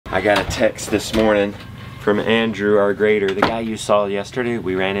I got a text this morning from Andrew, our grader, the guy you saw yesterday,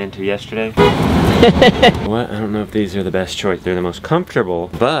 we ran into yesterday. What? I don't know if these are the best choice. They're the most comfortable,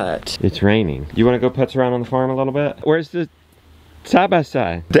 but it's raining. You want to go putz around on the farm a little bit? Where's the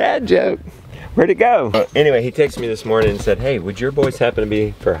side-by-side? Dad joke. Where'd it go? Anyway, he texted me this morning and said, hey, would your boys happen to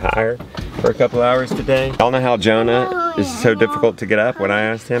be for hire for a couple hours today? Y'all know how Jonah is so difficult to get up when I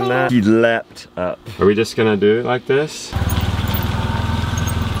asked him that? He leapt up. Are we just gonna do it like this?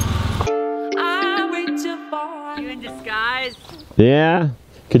 You in disguise? Yeah.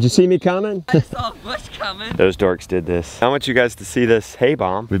 Could you see me coming? I saw a bush coming. Those dorks did this. I want you guys to see this hay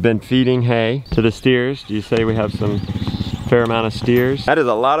bomb. We've been feeding hay to the steers. Do you say we have some fair amount of steers? That is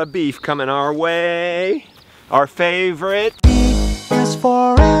a lot of beef coming our way. Our favorite. Is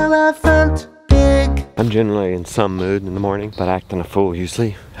for elephant pig. I'm generally in some mood in the morning, but acting a fool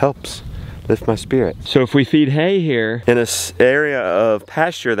usually helps lift my spirit. So if we feed hay here in an area of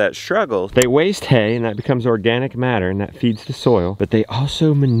pasture that struggles, they waste hay and that becomes organic matter and that feeds the soil, but they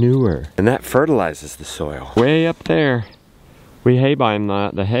also manure and that fertilizes the soil. Way up there, we hay bime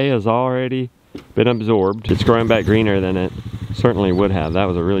that. The hay has already been absorbed. It's growing back greener than it certainly would have. That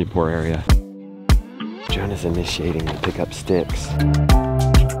was a really poor area. Jonah's initiating to pick up sticks.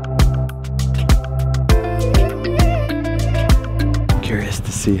 Curious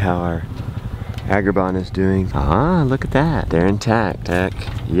to see how our Agribon is doing. Ah, look at that. They're intact. Heck,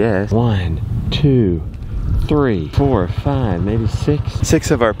 yes. 1, 2, 3, 4, 5, maybe 6.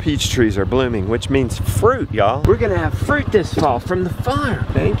 6 of our peach trees are blooming, which means fruit, y'all. We're gonna have fruit this fall from the farm.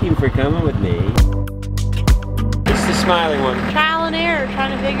 Thank you for coming with me. It's the smiling one. Trial and error,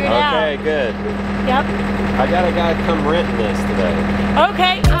 trying to figure it out. Okay, good. Yep. I got a guy come renting this today.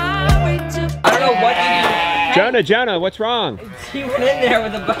 Okay. I don't know what to Jonah, what's wrong? He went in there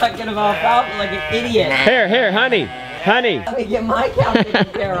with a bucket of alfalfa like an idiot. Here, honey. Let me get my cow taken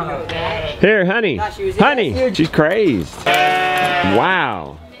care of. Here, honey. Gosh, she was Honey, she's crazed.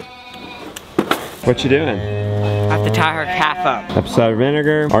 Wow. What you doing? I have to tie her calf up. Apple cider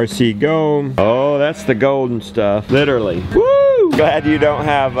vinegar, RC Gold. Oh, that's the golden stuff, literally. Woo! Glad you don't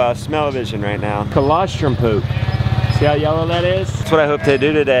have smell-o-vision right now. Colostrum poop. See how yellow that is? That's what I hope to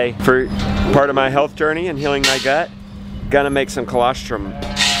do today for part of my health journey and healing my gut. Gonna make some colostrum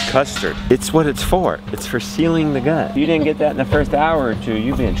custard. It's what it's for. It's for sealing the gut. If you didn't get that in the first hour or two,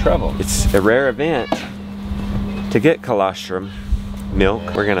 you'd be in trouble. It's a rare event to get colostrum milk.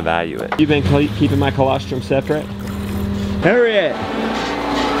 We're gonna value it. You've been keeping my colostrum separate? Harriet!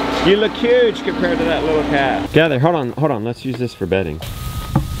 You look huge compared to that little calf. Gather, hold on. Let's use this for bedding.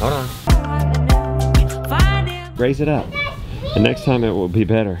 Hold on. Raise it up. And next time it will be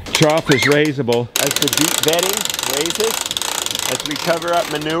better. Trough is raisable. As the deep bedding raises, as we cover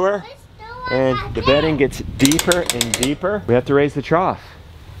up manure, and the bedding gets deeper and deeper, we have to raise the trough.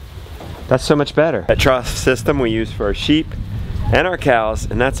 That's so much better. That trough system we use for our sheep and our cows,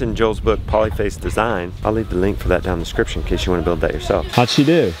 and that's in Joel's book, Polyface Design. I'll leave the link for that down in the description in case you want to build that yourself. How'd she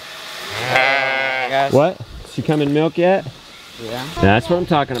do? What? She come in milk yet? Yeah. That's what I'm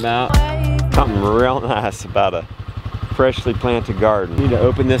talking about. Something real nice about a freshly planted garden. You need to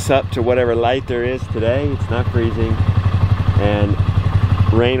open this up to whatever light there is today. It's not freezing. And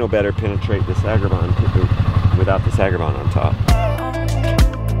rain will better penetrate this Agribon without this Agribon on top.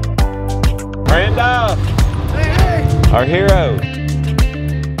 Randolph! Our hero.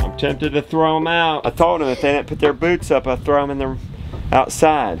 I'm tempted to throw them out. I told them if they didn't put their boots up, I'd throw them in the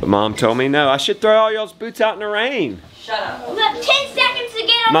outside. But Mom told me no, I should throw all y'all's boots out in the rain. Shut up. We got 10 seconds to get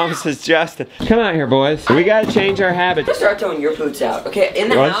them Mom out. says, Justin, come out here, boys. We gotta change our habits. Just start throwing your boots out, okay? In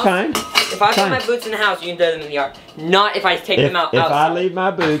the Well, house. it's fine. If I Fine. put my boots in the house, you can throw them in the yard. Not if I take them out. If outside. I leave my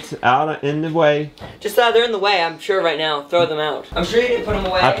boots out in the way, Just they're in the way, I'm sure right now. Throw them out. I'm sure you didn't put them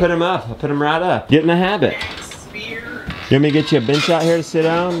away. I put them up. I put them right up. Get in the habit. You want me to get you a bench out here to sit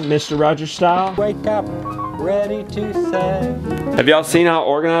on, Mr. Rogers style? Wake up, ready to say. Have y'all seen how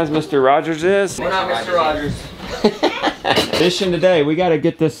organized Mr. Rogers is? We're not Mr. Rogers. Mission today, we gotta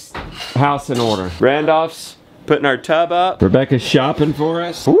get this house in order. Randolph's putting our tub up. Rebecca's shopping for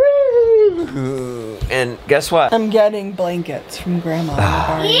us. Woo! And guess what? I'm getting blankets from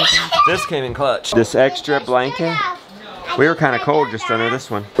Grandma. This came in clutch. This extra blanket. We were kind of cold just under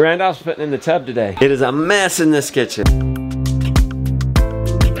this one. Randolph's putting in the tub today. It is a mess in this kitchen.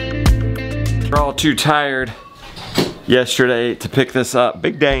 We're all too tired yesterday to pick this up.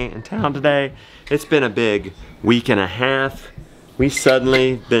 Big day in town today. It's been a big week and a half. We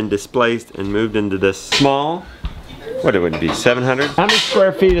suddenly been displaced and moved into this small, what it would be, 700? How many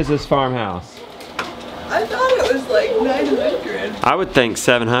square feet is this farmhouse? I thought it was like 900. I would think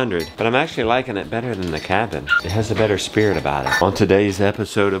 700, but I'm actually liking it better than the cabin. It has a better spirit about it. On today's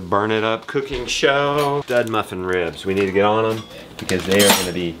episode of Burn It Up Cooking Show, stud muffin ribs. We need to get on them because they are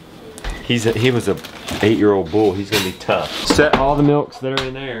gonna be, he was a 8-year-old bull. He's gonna be tough. Set all the milks that are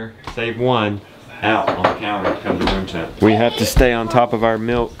in there, save one, out on the counter, come to room temp. We have to stay on top of our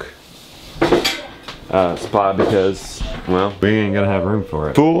milk supply because, well, we ain't gonna have room for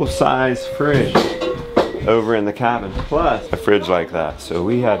it. Full size fridge over in the cabin, plus a fridge like that. So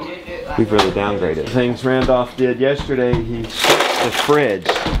we've really downgraded. Things Randolph did yesterday, he shut the fridge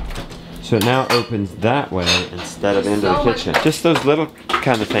so it now opens that way instead of into the kitchen. Just those little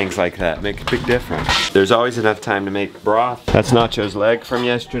kind of things like that make a big difference. There's always enough time to make broth. That's Nacho's leg from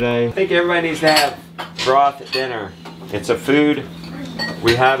yesterday. I think everybody needs to have broth at dinner. It's a food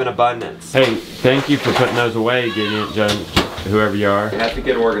we have in abundance. Hey, thank you for putting those away, Gideon, John, whoever you are. We have to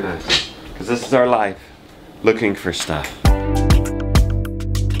get organized because this is our life, looking for stuff.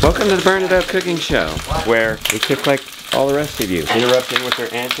 Welcome to the Burn It Up Cooking Show, where we cook like all the rest of you. Interrupting with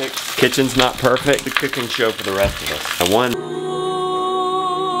their antics. Kitchen's not perfect. The cooking show for the rest of us. I won.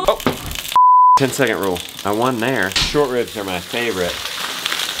 Oh, 10-second rule. I won there. Short ribs are my favorite.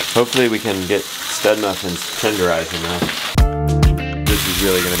 Hopefully we can get stud muffins tenderized enough. This is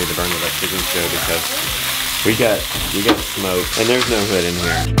really gonna be the Burn It Up Cooking Show because we got smoke and there's no hood in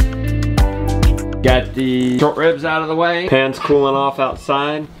here. Got the short ribs out of the way. Pan's cooling off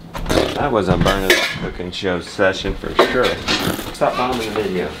outside. That was a Burn It Up Cooking Show session for sure. Stop bombing the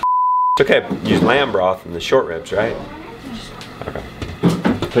video. It's okay, use lamb broth in the short ribs, right? Okay.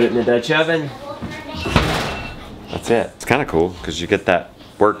 Put it in the Dutch oven. That's it. It's kind of cool because you get that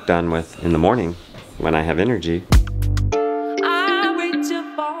work done with in the morning when I have energy.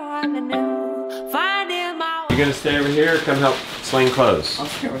 You gonna stay over here or come help sling clothes? I'll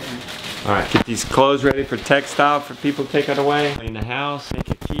stay with him. Alright, get these clothes ready for textile for people to take it away. Clean the house, make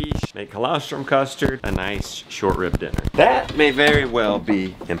a quiche, make colostrum custard, a nice short rib dinner. That may very well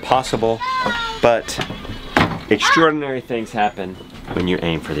be impossible, but extraordinary things happen when you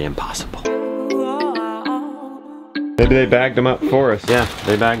aim for the impossible. Maybe they bagged them up for us. Yeah,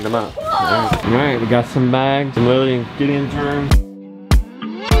 they bagged them up. Alright, we got some bags in Lily and Gideon's room.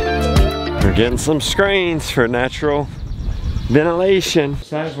 We're getting some screens for natural ventilation.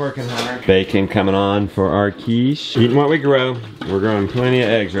 Si's working hard. Bacon coming on for our quiche. Eating what we grow. We're growing plenty of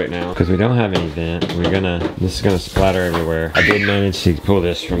eggs right now because we don't have any vent. This is gonna splatter everywhere. I did manage to pull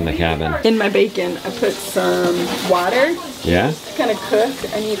this from the cabin. In my bacon, I put some water. Yeah? To kind of cook.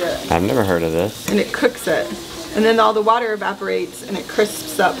 I've never heard of this. And it cooks it. And then all the water evaporates and it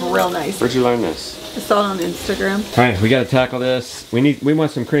crisps up real nice. Where'd you learn this? I saw it on Instagram. All right, we gotta tackle this. We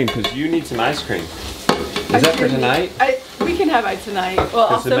want some cream because you need some ice cream. Is that for tonight? We can have it tonight. Well,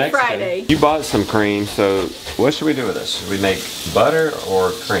 also Friday. You bought some cream, so what should we do with this? Should we make butter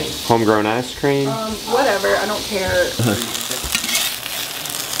or cream? Homegrown ice cream? Whatever, I don't care. So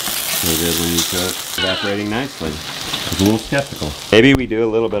good when you cook. Evaporating nicely. I was a little skeptical. Maybe we do a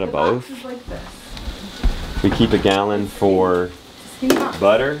little bit of both. Like this. We keep a gallon for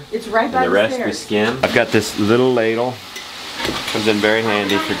butter. It's right by and the rest we skim. I've got this little ladle. Comes in very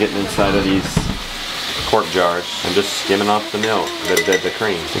handy for getting inside of these quart jars. I'm just skimming off the milk, the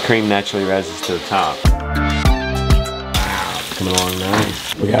cream. The cream naturally rises to the top. Coming along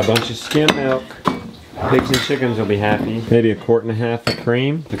nice. We got a bunch of skim milk. Pigs and chickens will be happy. Maybe a quart and a half of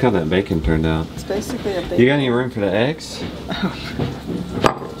cream. Look how that bacon turned out. It's basically a bacon. You got any room for the eggs?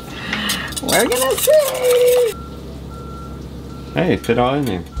 We're gonna see. Hey, fit all in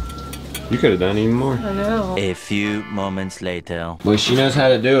there. You could have done even more. I know. A few moments later. Well, she knows how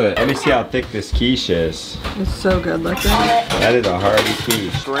to do it. Let me see how thick this quiche is. It's so good looking. That is a hearty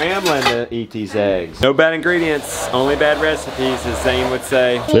quiche. Scrambling to eat these eggs. No bad ingredients, only bad recipes, as Zane would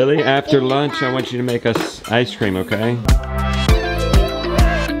say. Lily, after lunch, I want you to make us ice cream, okay?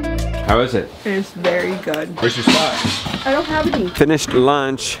 How is it? It's very good. Where's your spot? I don't have any. Finished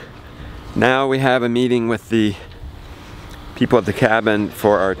lunch. Now we have a meeting with the people at the cabin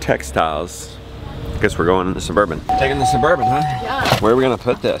for our textiles. I guess we're going in the Suburban. Taking the Suburban, huh? Yeah. Where are we gonna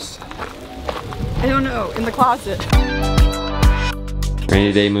put this? I don't know. In the closet.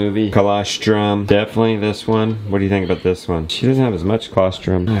 Rainy day movie. Colostrum. Definitely this one. What do you think about this one? She doesn't have as much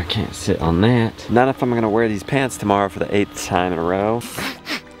colostrum. I can't sit on that. Not if I'm gonna wear these pants tomorrow for the 8th time in a row.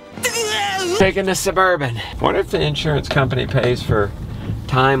 Taking the Suburban. What if the insurance company pays for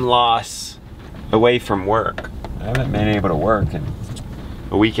time loss away from work? I haven't been able to work in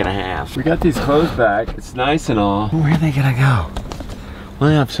a week and a half. We got these clothes back. It's nice and all. Where are they gonna go?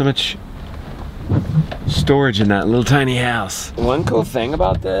 Well, I have so much storage in that little tiny house. One cool thing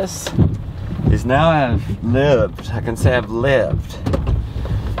about this is now I've lived, I can say I've lived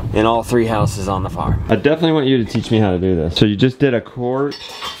in all 3 houses on the farm. I definitely want you to teach me how to do this. So you just did a quart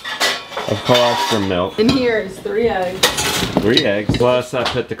of colostrum milk. And here is 3 eggs. 3 eggs. Plus I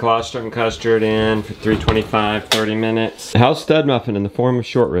put the colostrum custard in for 325, 30 minutes. How's stud muffin in the form of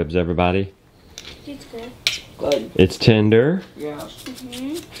short ribs, everybody? It's good. Good. It's tender, Yeah.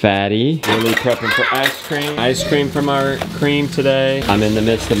 fatty. Really prepping for ice cream. Ice cream from our cream today. I'm in the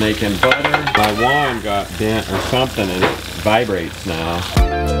midst of making butter. My wand got bent or something and it vibrates now.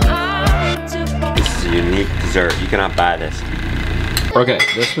 This is a unique dessert. You cannot buy this. Okay,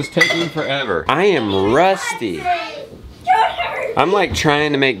 this was taking forever. I am rusty. I'm like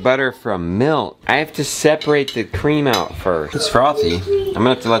trying to make butter from milk. I have to separate the cream out first. It's frothy. I'm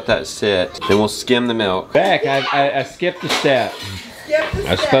gonna have to let that sit. Then we'll skim the milk. Beck, I skipped a step.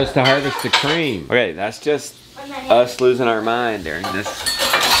 I was supposed to harvest the cream. Okay, that's just us losing our mind during this.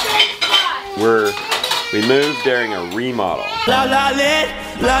 We moved during a remodel. La la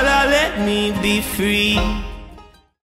let me be free.